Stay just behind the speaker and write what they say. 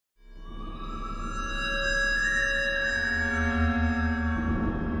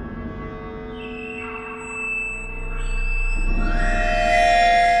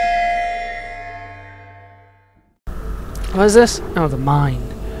What is this? Oh, the mine.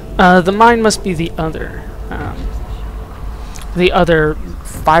 The mine must be the other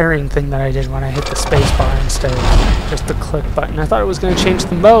firing thing that I did when I hit the space bar instead of just the click button. I thought it was going to change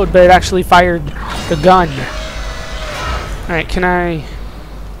the mode, but it actually fired the gun. Alright, can I...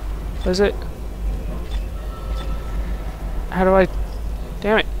 What is it? How do I...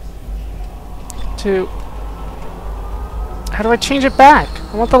 Damn it. How do I change it back?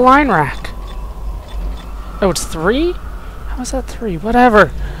 I want the line rack. Oh, it's 3? How is that 3?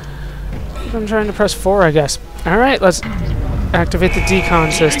 Whatever. I'm trying to press 4, I guess. Alright, let's activate the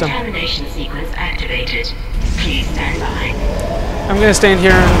decon system. Contamination sequence activated. Please stand by. I'm gonna stand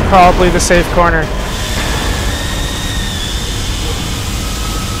here in probably the safe corner.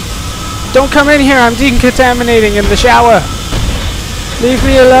 Don't come in here, I'm decontaminating in the shower. Leave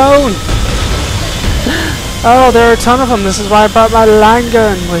me alone. Oh, there are a ton of them. This is why I brought my line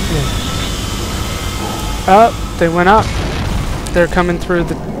gun with me. Oh, they went up. They're coming through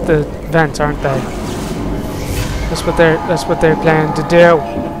the vents, aren't they? That's what they're planning to do.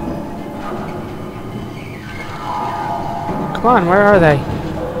 Come on, where are they?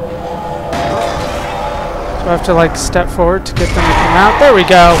 Do I have to like step forward to get them to come out? There we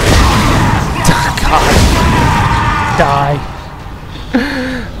go. God. Die.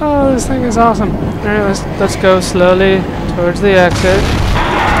 Oh, this thing is awesome. Alright, let's go slowly towards the exit.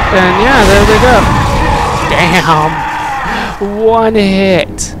 And yeah, there we go. Damn! One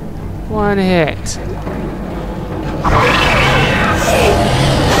hit. One hit.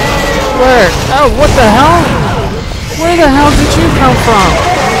 Where? Oh, what the hell? Where the hell did you come from?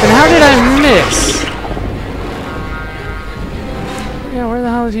 And how did I miss? Yeah, where the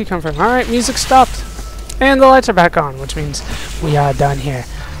hell did he come from? Alright, music stopped. And the lights are back on, which means we are done here.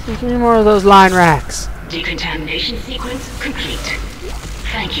 Give me more of those line racks. Decontamination sequence complete.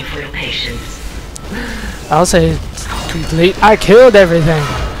 Thank you for your patience. I'll say it's complete. I killed everything.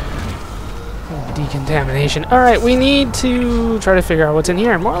 Oh, decontamination. Alright, we need to try to figure out what's in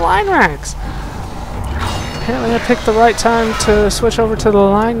here. More line racks. Apparently I picked the right time to switch over to the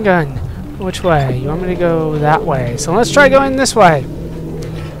line gun. Which way? You want me to go that way? So let's try going this way.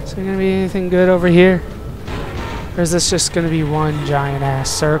 Is there going to be anything good over here? Or is this just going to be one giant-ass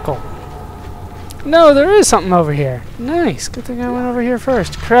circle? No, there is something over here. Nice. Good thing I went over here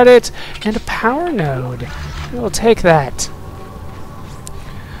first. Credit and a power node. We'll take that.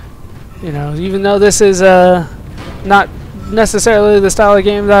 You know, even though this is not necessarily the style of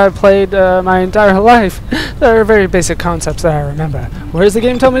game that I've played my entire life, there are very basic concepts that I remember. Where's the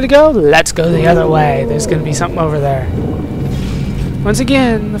game tell me to go? Let's go the other way. There's going to be something over there. Once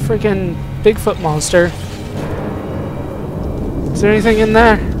again, the freaking Bigfoot monster. Is there anything in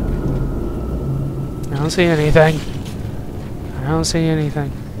there? I don't see anything. I don't see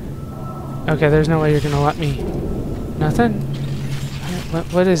anything. Okay, there's no way you're gonna let me... Nothing?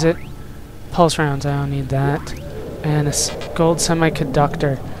 What is it? Pulse rounds, I don't need that. And a gold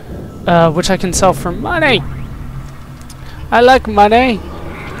semiconductor. Which I can sell for money! I like money!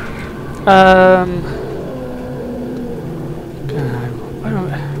 God, why don't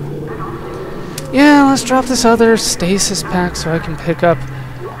I... Yeah, let's drop this other stasis pack so I can pick up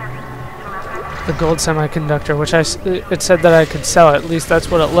the gold semiconductor, which it said that I could sell. At least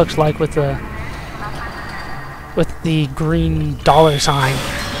that's what it looked like with the green dollar sign.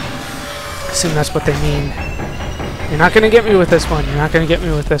 I assume that's what they mean. You're not gonna get me with this one. You're not gonna get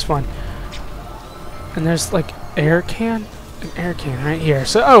me with this one. And there's like an air can right here.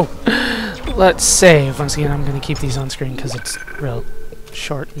 So let's save. Once again, I'm gonna keep these on screen because it's real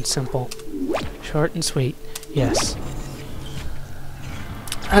short and simple. Short and sweet. Yes.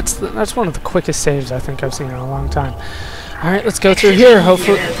 That's one of the quickest saves I think I've seen in a long time. Alright, let's go through here.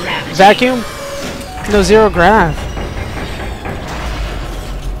 Hopefully... Vacuum? No, zero grav.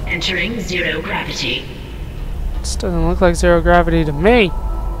 Entering zero gravity. This doesn't look like zero gravity to me.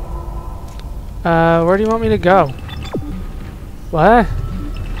 Where do you want me to go? What?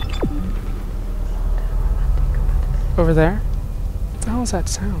 Over there? What the hell is that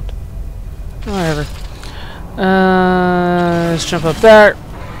sound? Whatever. Let's jump up there.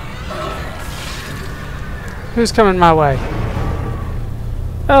 Who's coming my way?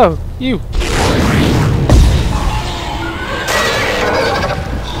 Oh, you.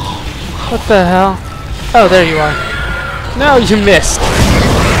 What the hell? Oh, there you are. No, you missed.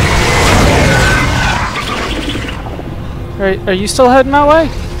 Are you still heading my way?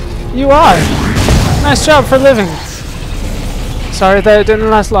 You are. Nice job for living. Sorry that it didn't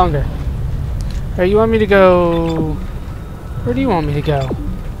last longer. Alright, you want me to go... Where do you want me to go?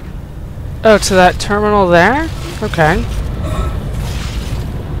 Oh, to that terminal there? Okay.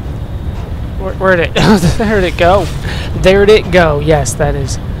 Where'd it? There'd it go. There'd it go. Yes, that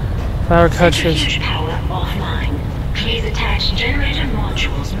is. Power cartridge. Centrifuge power offline. Please attach generator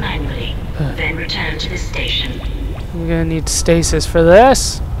modules manually. Then return to the station. I'm gonna need stasis for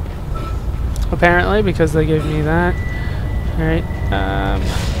this. Apparently, because they gave me that. Alright.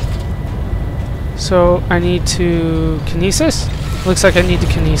 So I need to kinesis? Looks like I need to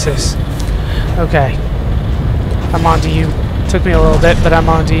kinesis. Okay. I'm onto you. Took me a little bit, but I'm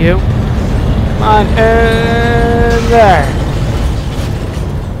onto you. Come on, and there.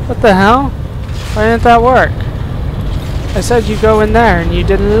 What the hell? Why didn't that work? I said you go in there and you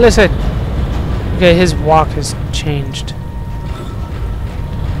didn't listen. Okay, his walk has changed.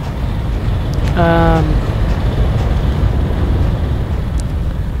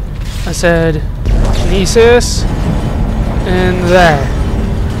 I said kinesis in there.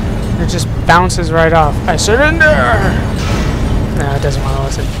 It just bounces right off. I surrender! No, it doesn't want to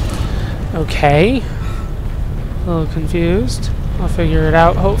listen. Okay. A little confused. I'll figure it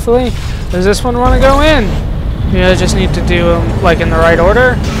out, hopefully. Does this one want to go in? Maybe I just need to do them, like, in the right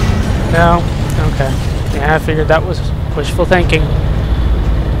order? No? Okay. Yeah, I figured that was wishful thinking.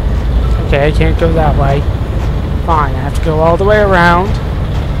 Okay, I can't go that way. Fine, I have to go all the way around.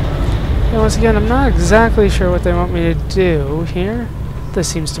 And once again, I'm not exactly sure what they want me to do here. This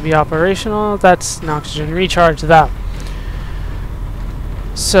seems to be operational. That's an oxygen recharge, though.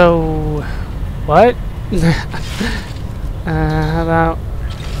 So, what? How about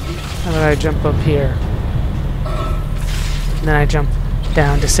I jump up here? And then I jump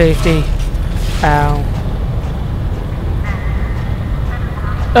down to safety. Ow.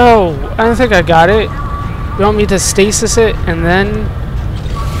 Oh, I don't think I got it. You want me to stasis it and then...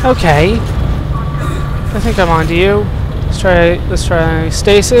 Okay. I think I'm onto you. Let's try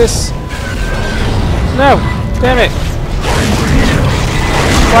stasis. No! Damn it!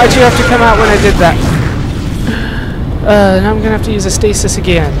 Why'd you have to come out when I did that? Now I'm gonna have to use a stasis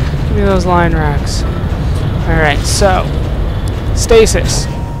again. Give me those line racks. Alright, so stasis.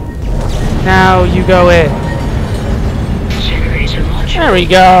 Now you go in. There we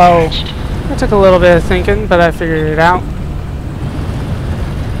go. That took a little bit of thinking, but I figured it out.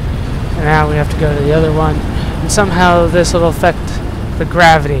 And now we have to go to the other one. And somehow this will affect the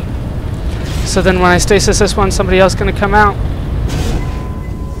gravity. So then when I stasis this one, somebody else gonna come out?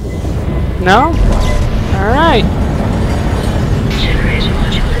 No? Alright. Generator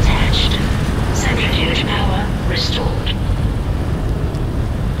module attached. Centrifuge power restored.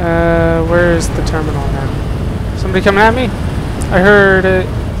 Where's the terminal now? Somebody coming at me? I heard it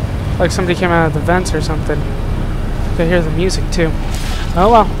like somebody came out of the vents or something. I could hear the music too. Oh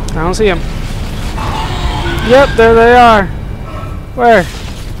well, I don't see them. Yep, there they are. Where?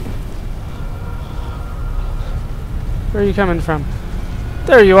 Where are you coming from?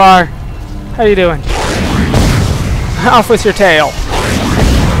 There you are. How you doing? Off with your tail.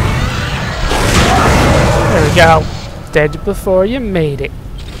 There we go. Dead before you made it.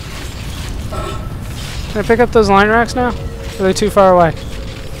 Can I pick up those line racks now? Or are they too far away?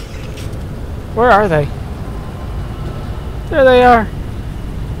 Where are they? There they are.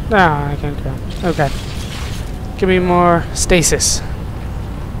 No, I can't go. Okay. Give me more stasis.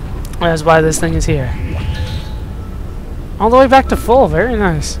 That's why this thing is here. All the way back to full. Very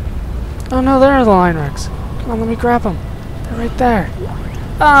nice. Oh no, there are the line racks. Come on, let me grab them. They're right there.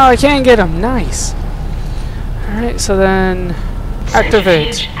 Oh, I can get them. Nice. Alright, so then...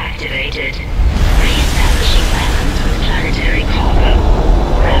 activate. Centrifuge activated. Re-establishing balance with planetary cargo.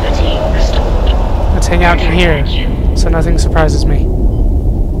 Gravity restored. Let's hang out in here, so nothing surprises me.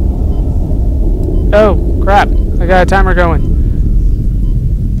 Oh, crap. I got a timer going.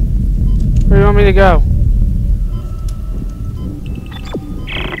 Where do you want me to go?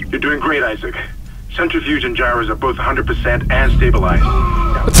 You're doing great, Isaac. Centrifuge and gyros are both 100% and stabilized.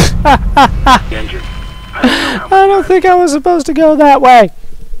 Engine. I don't think I was supposed to go that way.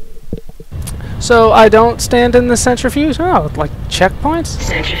 So I don't stand in the centrifuge? Oh, like checkpoints?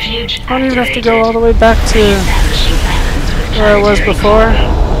 Centrifuge I don't even have to go all the way back to where I was before.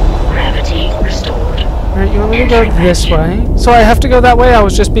 Gravity restored. Alright, you want me to go this way? So I have to go that way? I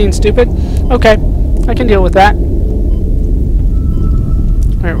was just being stupid? Okay, I can deal with that.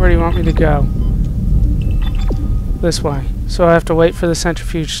 Alright, where do you want me to go? This way. So I have to wait for the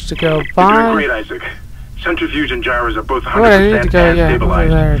centrifuge to go by. You're doing great, Isaac. Centrifuge and gyros are both 100% I need to go, and yeah,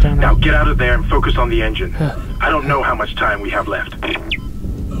 stabilized. over there, Now get out of there and focus on the engine. I don't know how much time we have left.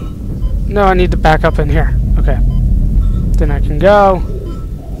 No, I need to back up in here. Okay. Then I can go.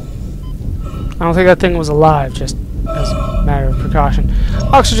 I don't think that thing was alive, just as a matter of precaution.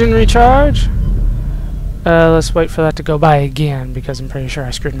 Oxygen recharge. Let's wait for that to go by again, because I'm pretty sure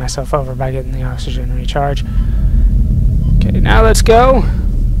I screwed myself over by getting the oxygen recharge. Okay, now let's go.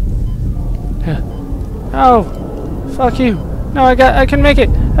 Oh, fuck you. No, I can make it.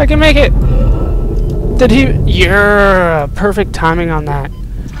 I can make it. Did he? Yeah, perfect timing on that.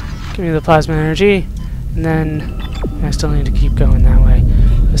 Give me the plasma energy, and then I still need to keep going that way.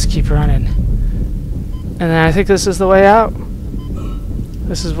 Let's keep running. And then I think this is the way out.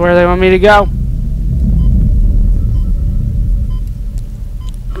 This is where they want me to go.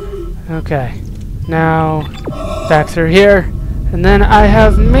 Okay, now back through here, and then I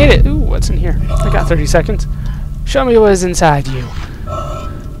have made it. Ooh, what's in here? I got 30 seconds. Show me what is inside you.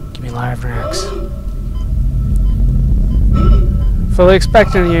 Give me live racks. Fully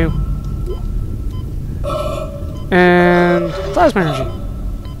expecting you. And plasma energy.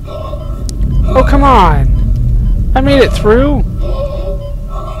 Oh, come on. I made it through.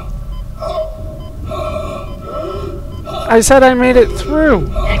 I said I made it through.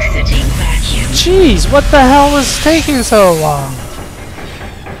 Exiting vacuum. Jeez, what the hell was taking so long?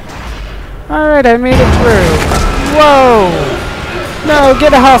 Alright, I made it through. Whoa! No,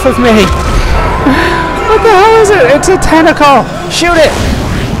 get off of me! What the hell is it? It's a tentacle! Shoot it!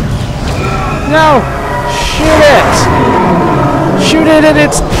 No! Shoot it! Shoot it at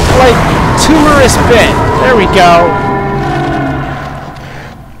its, like, tumorous bit. There we go.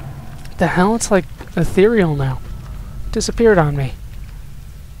 What the hell? It's like ethereal now. Disappeared on me.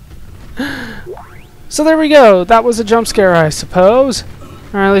 So there we go. That was a jump scare, I suppose.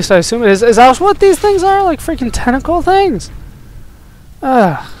 Or at least I assume it is. Is that what these things are? Like freaking tentacle things?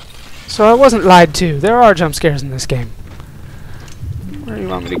 So I wasn't lied to. There are jump scares in this game. Where do you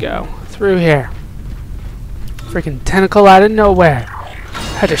want me to go? Through here. Freaking tentacle out of nowhere.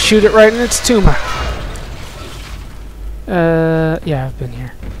 Had to shoot it right in its tumor. Yeah, I've been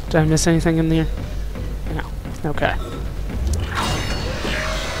here. Did I miss anything in there? No. Okay.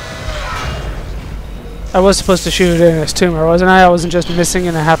 I was supposed to shoot it in its tumor, wasn't I? I wasn't just missing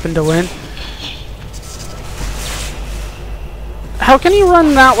and I happened to win. How can you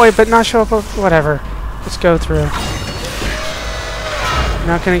run that way but not show up? Whatever. Let's go through. You're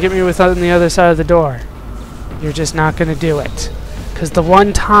not going to get me with on the other side of the door. You're just not going to do it. Because the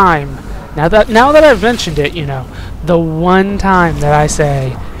one time, now that I've mentioned it, you know, the one time that I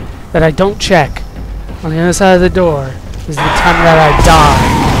say that I don't check on the other side of the door is the time that I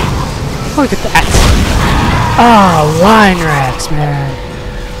die. Look at that. Ah, oh, line racks,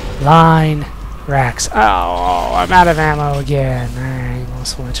 man. Line racks. Oh, I'm out of ammo again. Alright, we'll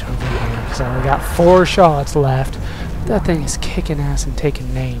switch over here because I only got 4 shots left. That thing is kicking ass and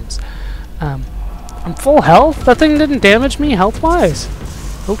taking names. I'm full health? That thing didn't damage me health-wise.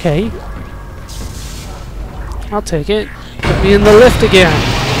 Okay. I'll take it. Put me in the lift again.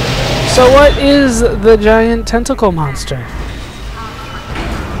 So what is the giant tentacle monster?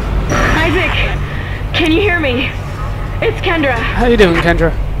 Isaac! Can you hear me? It's Kendra. How you doing,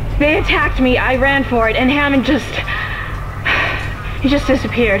 Kendra? They attacked me, I ran for it, and Hammond just... he just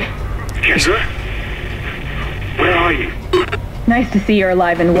disappeared. Kendra? Where are you? Nice to see you're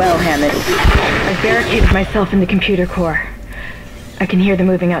alive and well, Hammond. I've barricaded myself in the computer core. I can hear them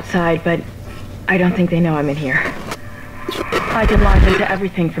moving outside, but I don't think they know I'm in here. I can launch into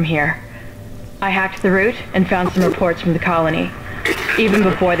everything from here. I hacked the route and found some reports from the colony. Even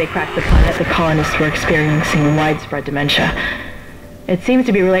before they cracked the planet, the colonists were experiencing widespread dementia. It seems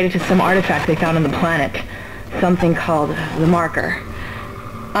to be related to some artifact they found on the planet. Something called the marker.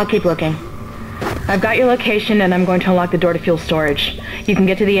 I'll keep looking. I've got your location and I'm going to unlock the door to fuel storage. You can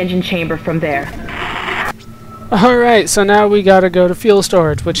get to the engine chamber from there. Alright, so now we gotta go to fuel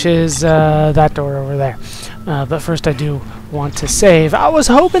storage, which is that door over there. But first I do want to save. I was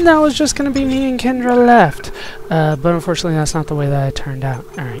hoping that was just gonna be me and Kendra left. But unfortunately that's not the way that it turned out.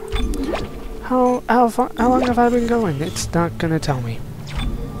 Alright. How long have I been going? It's not gonna tell me.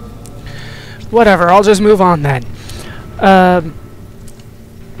 Whatever, I'll just move on then.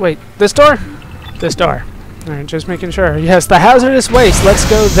 Wait, this door? This door. Alright, just making sure. Yes, the hazardous waste. Let's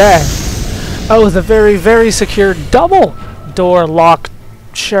go there. Oh, the very, very secure double door lock.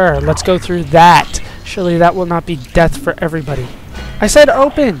 Sure, let's go through that. Surely that will not be death for everybody. I said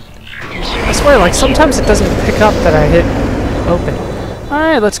open. I swear, like, sometimes it doesn't pick up that I hit open.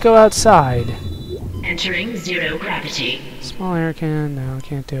 Alright, let's go outside. Entering zero gravity. Small air can. No, I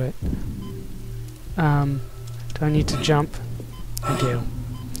can't do it. Do I need to jump? I do.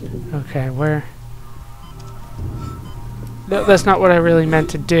 Okay, where? No, that's not what I really meant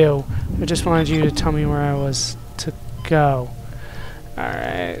to do. I just wanted you to tell me where I was to go.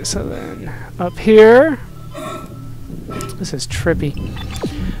 Alright, so then up here. This is trippy.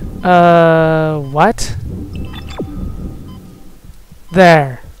 What?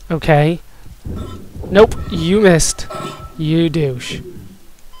 There. Okay. Nope, you missed. You douche.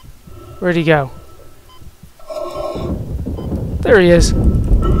 Where'd he go? There he is.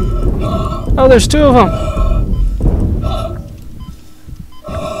 Oh, there's two of them.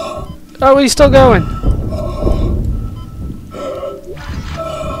 Oh, he's still going.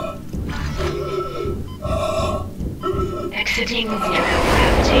 Exiting zero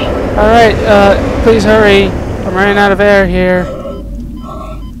gravity. Alright, please hurry. I'm running out of air here.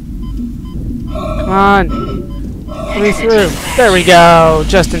 Come on. Let me through. There we go.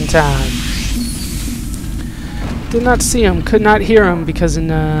 Just in time. Did not see him. Could not hear him because in,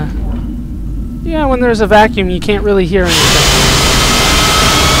 yeah, when there's a vacuum, you can't really hear anything.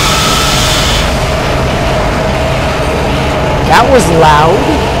 That was loud.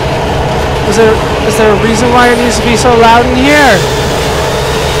 Is there a reason why it needs to be so loud in here?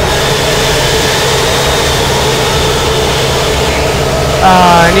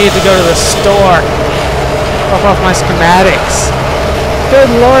 I need to go to the store. Drop off my schematics.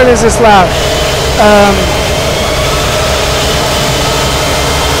 Good lord, is this loud.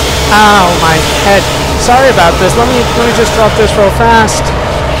 Ow, my head. Sorry about this. Let me just drop this real fast.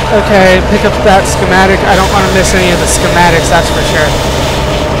 Okay, pick up that schematic. I don't want to miss any of the schematics, that's for sure.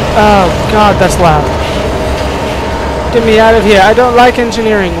 Oh god, that's loud. Get me out of here. I don't like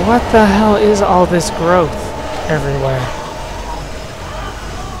engineering. What the hell is all this growth everywhere?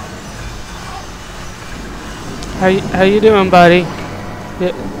 How you doing, buddy?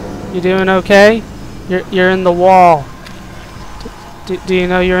 You doing okay? You're in the wall. Do you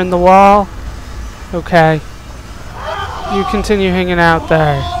know you're in the wall? Okay. You continue hanging out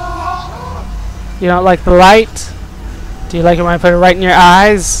there. You don't like the light? Do you like it when I put it right in your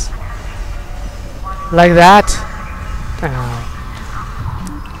eyes? Like that?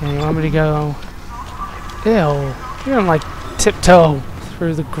 Oh. Okay, you want me to go... Ew. You're gonna like tiptoe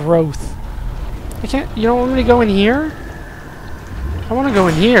through the growth. I can't... You don't want me to go in here? I want to go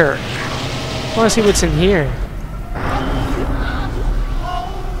in here. I want to see what's in here.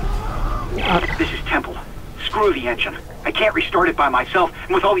 This is Temple. Screw the engine. I can't restart it by myself,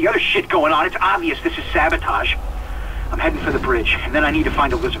 and with all the other shit going on, it's obvious this is sabotage. I'm heading for the bridge, and then I need to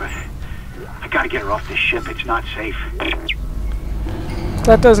find Elizabeth. I gotta get her off this ship. It's not safe.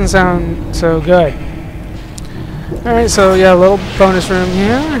 That doesn't sound so good. Alright, so yeah, a little bonus room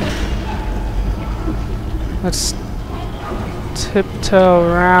here. Let's tiptoe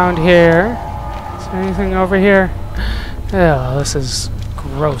around here. Is there anything over here? Oh, this is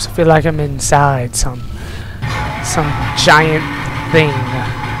gross. I feel like I'm inside some giant thing.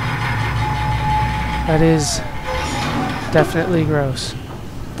 That is definitely gross.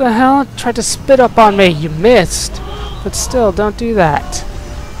 What the hell? Tried to spit up on me. You missed. But still, don't do that.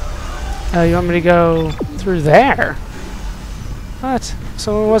 You want me to go through there? What?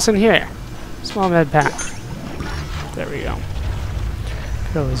 So what's in here? Small med pack. There we go.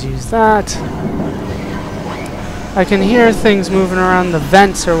 Could always use that. I can hear things moving around the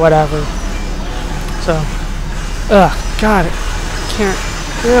vents or whatever. So, ugh, God, I can't.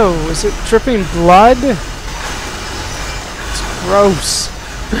 Ew, is it dripping blood? It's gross.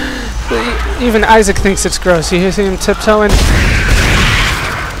 Even Isaac thinks it's gross. You see him tiptoeing?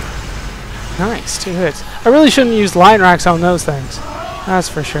 Nice, 2 hits. I really shouldn't use line racks on those things. That's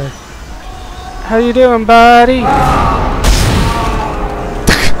for sure. How you doing, buddy?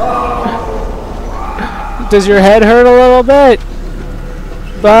 Does your head hurt a little bit?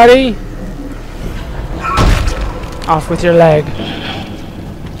 Buddy? Off with your leg.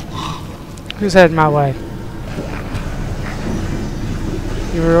 Who's heading my way?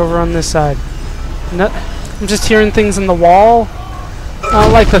 You were over on this side. No, I'm just hearing things in the wall. I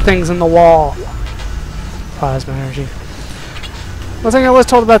don't like the things in the wall. Plasma energy. One thing I was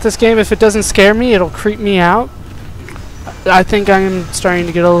told about this game, if it doesn't scare me, it'll creep me out. I think I am starting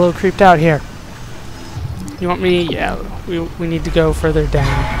to get a little creeped out here. You want me? Yeah, we need to go further down.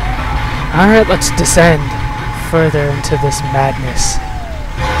 Alright, let's descend further into this madness.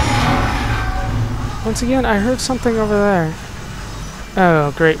 Once again, I heard something over there.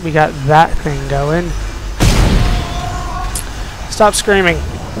 Oh, great, we got that thing going. Stop screaming.